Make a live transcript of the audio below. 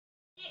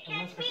and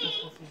most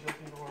successful seizures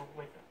in the world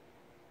wake up.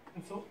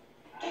 And so,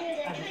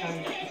 at the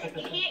time, it's like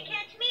a Can't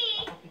catch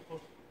me. how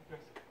people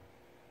address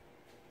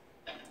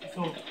it.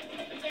 So,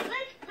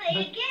 Let's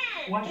play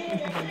again. why can't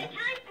you run that?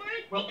 Time for a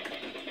Well,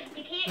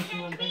 you can't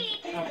catch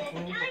me. Time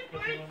for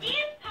a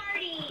dance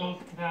party.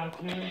 Those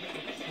volunteers,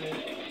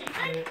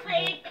 Let's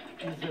play.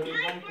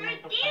 Time for a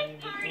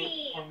dance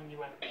party.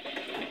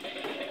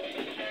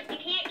 You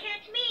can't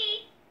catch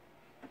me.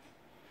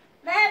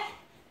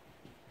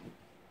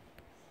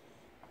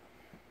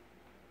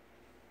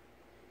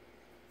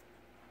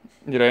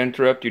 Did I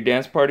interrupt your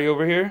dance party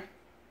over here?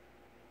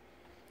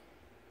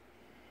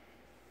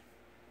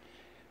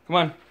 Come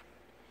on.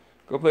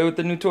 Go play with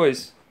the new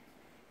toys.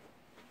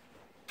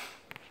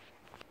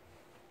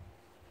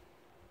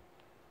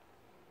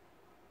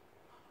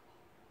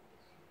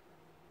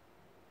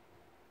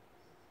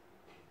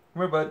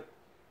 Come here, bud.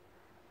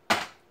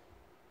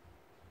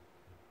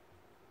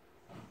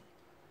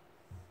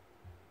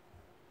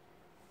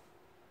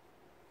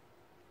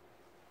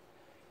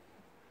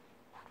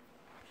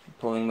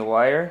 Pulling the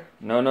wire?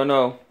 No, no,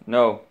 no,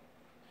 no.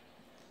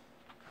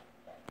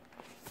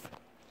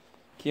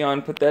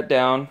 Kian, put that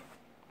down.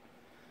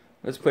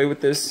 Let's play with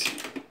this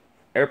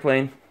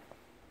airplane.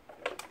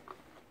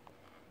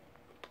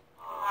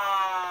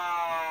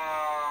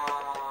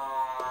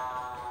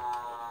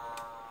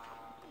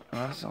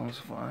 Oh, that sounds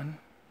fun.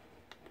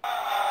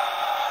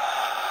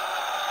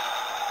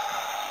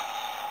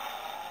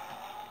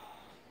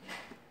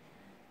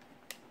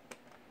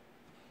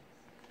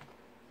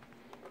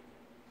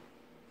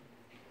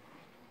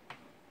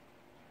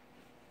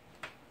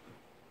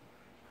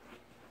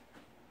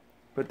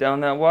 Put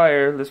down that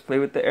wire. Let's play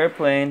with the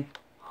airplane.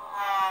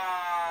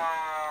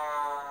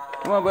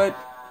 Come on, bud.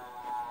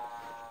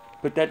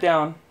 Put that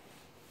down.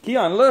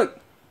 Kian, look.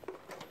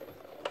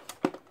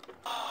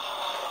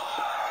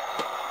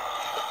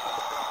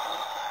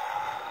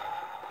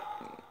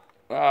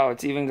 Wow,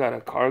 it's even got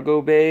a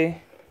cargo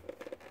bay.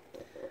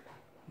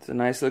 It's a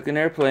nice looking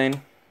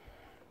airplane.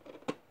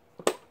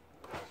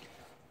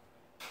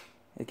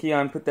 Hey,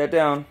 Kian, put that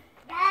down.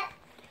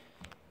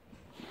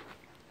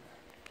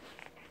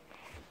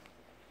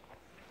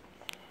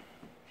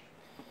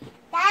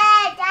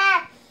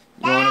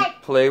 You want to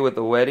play with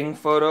a wedding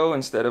photo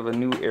instead of a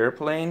new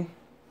airplane?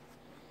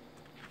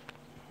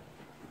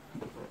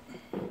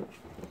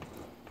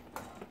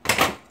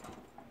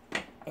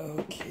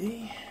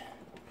 Okay.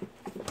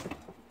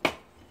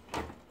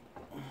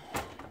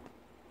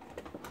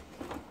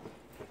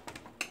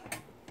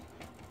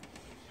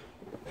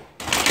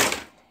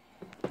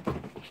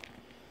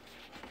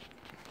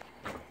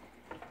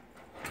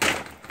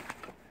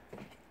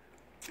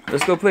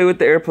 Let's go play with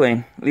the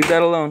airplane. Leave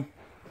that alone.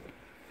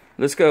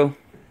 Let's go.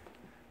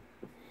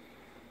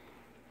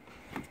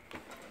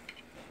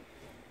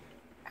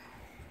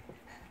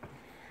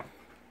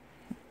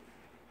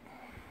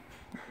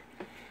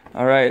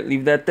 All right,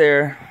 leave that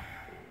there.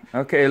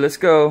 Okay, let's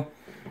go.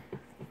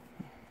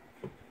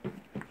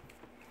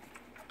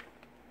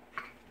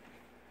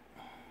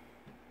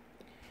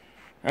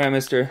 All right,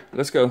 mister,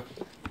 let's go.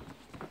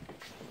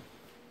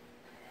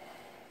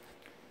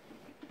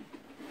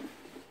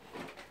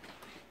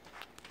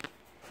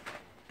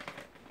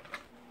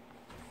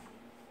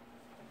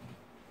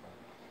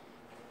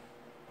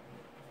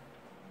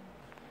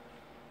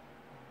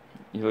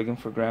 You looking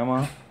for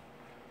Grandma?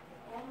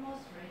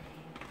 Almost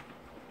ready.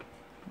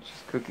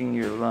 She's cooking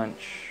your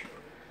lunch.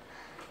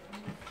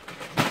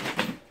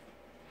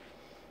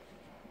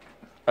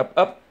 Up,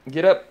 up,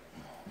 get up.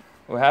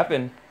 What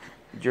happened?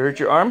 Did you hurt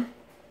your arm?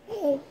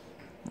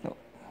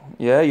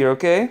 Yeah, you're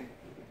okay?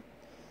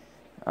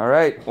 All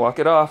right, walk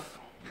it off.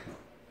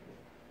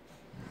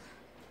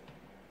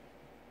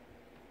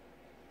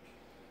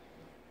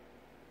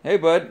 Hey,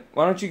 bud,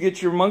 why don't you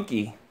get your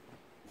monkey?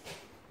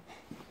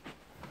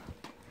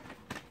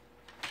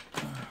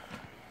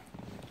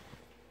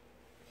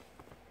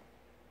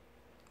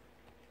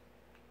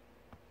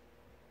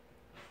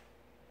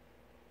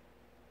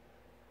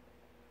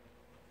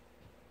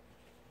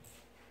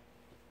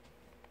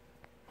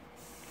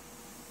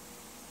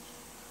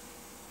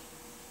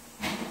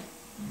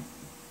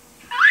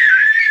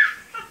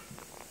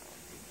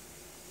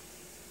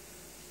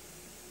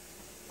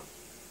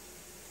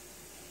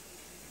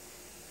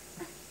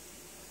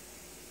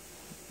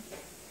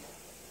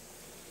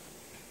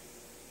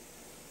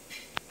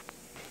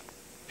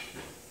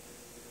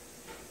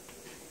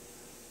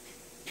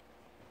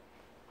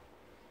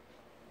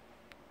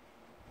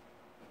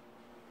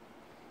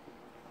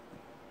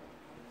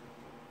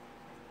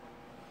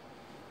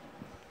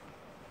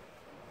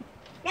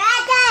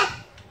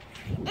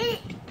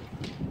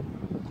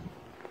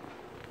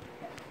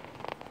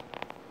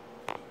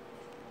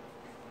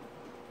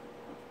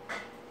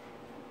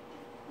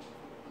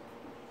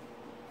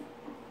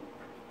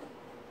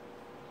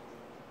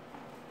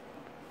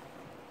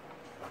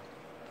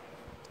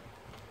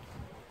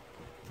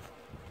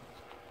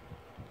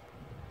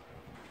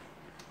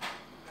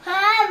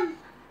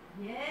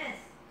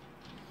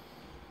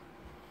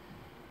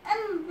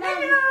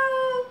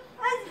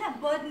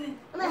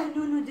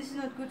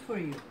 good for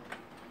you.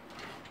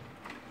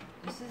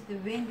 This is the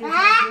wind is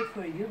not good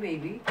for you,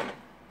 baby.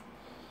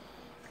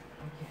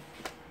 Okay.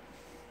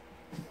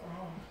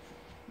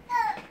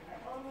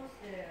 Almost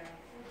there.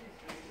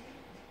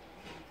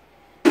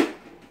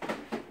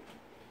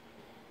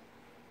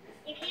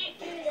 You can't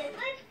do this.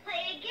 Let's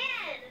play again.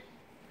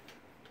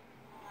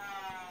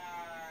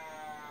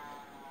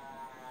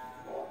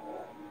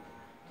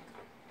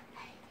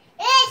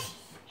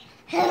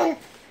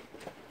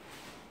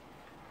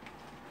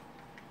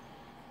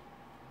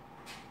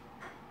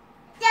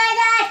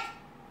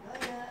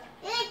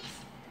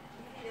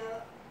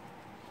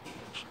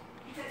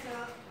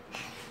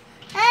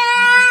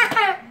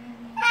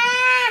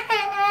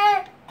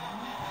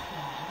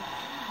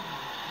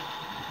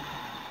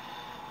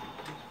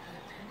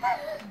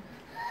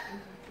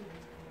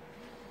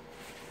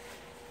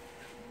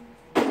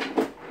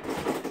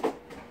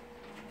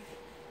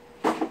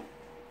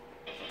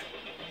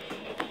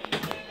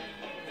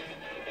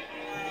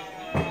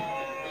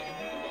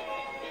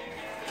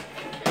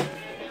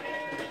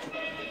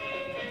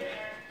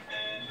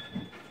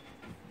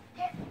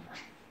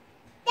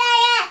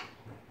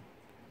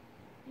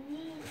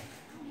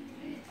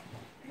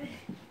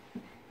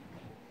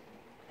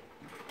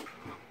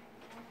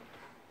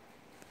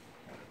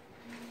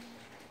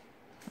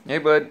 Hey,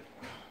 bud.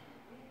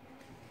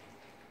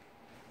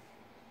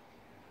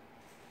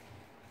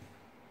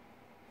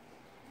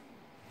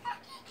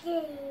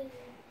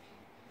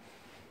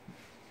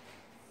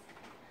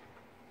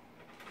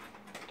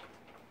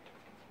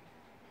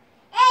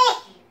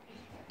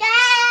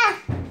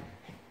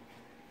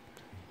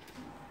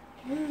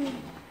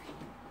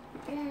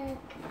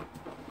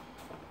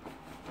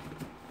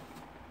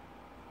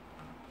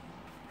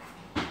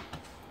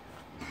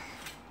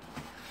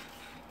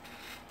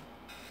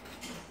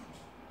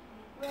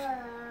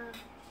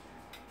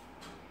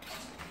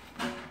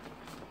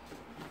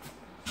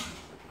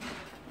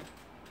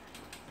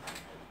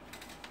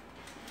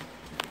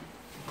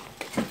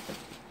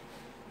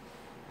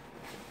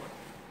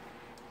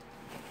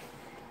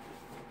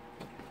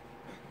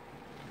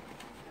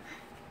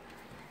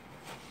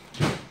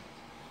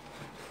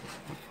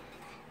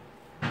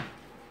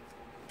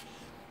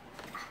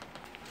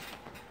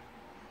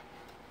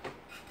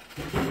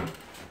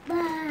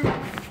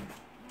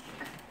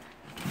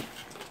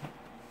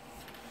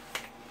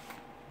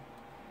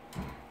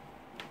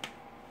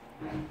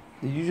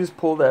 Did you just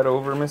pull that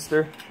over,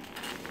 mister?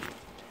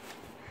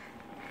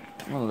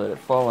 I'm gonna let it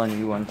fall on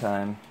you one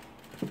time.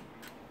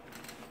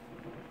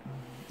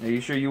 Are you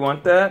sure you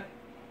want that?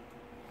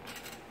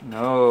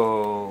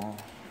 No.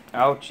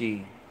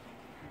 Ouchie.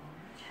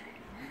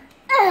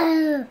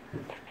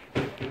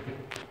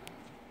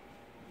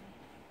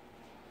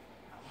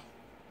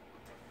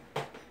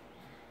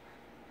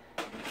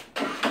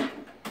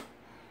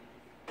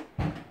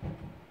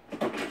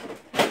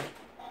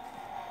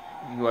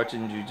 You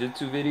watching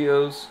jujitsu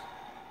videos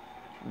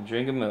and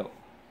drinking milk.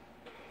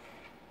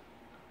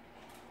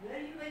 Where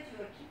you went,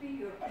 you are keeping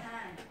your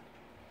pan.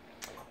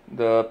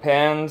 The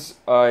pans,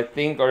 I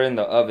think, are in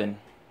the oven.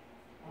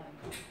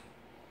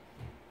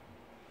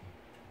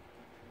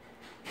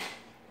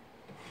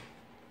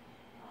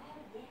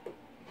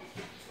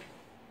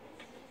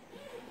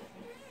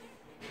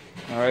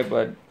 Alright,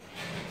 bud.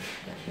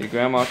 Your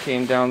grandma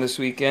came down this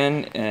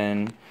weekend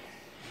and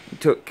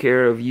took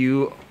care of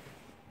you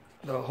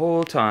the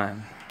whole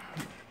time.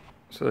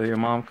 So your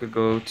mom could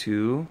go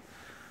to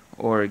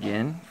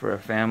Oregon for a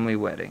family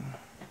wedding.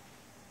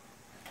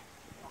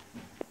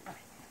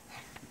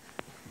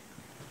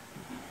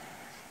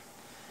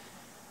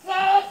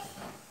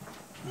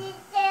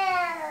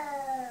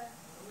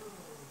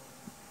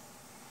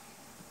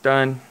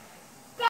 Done.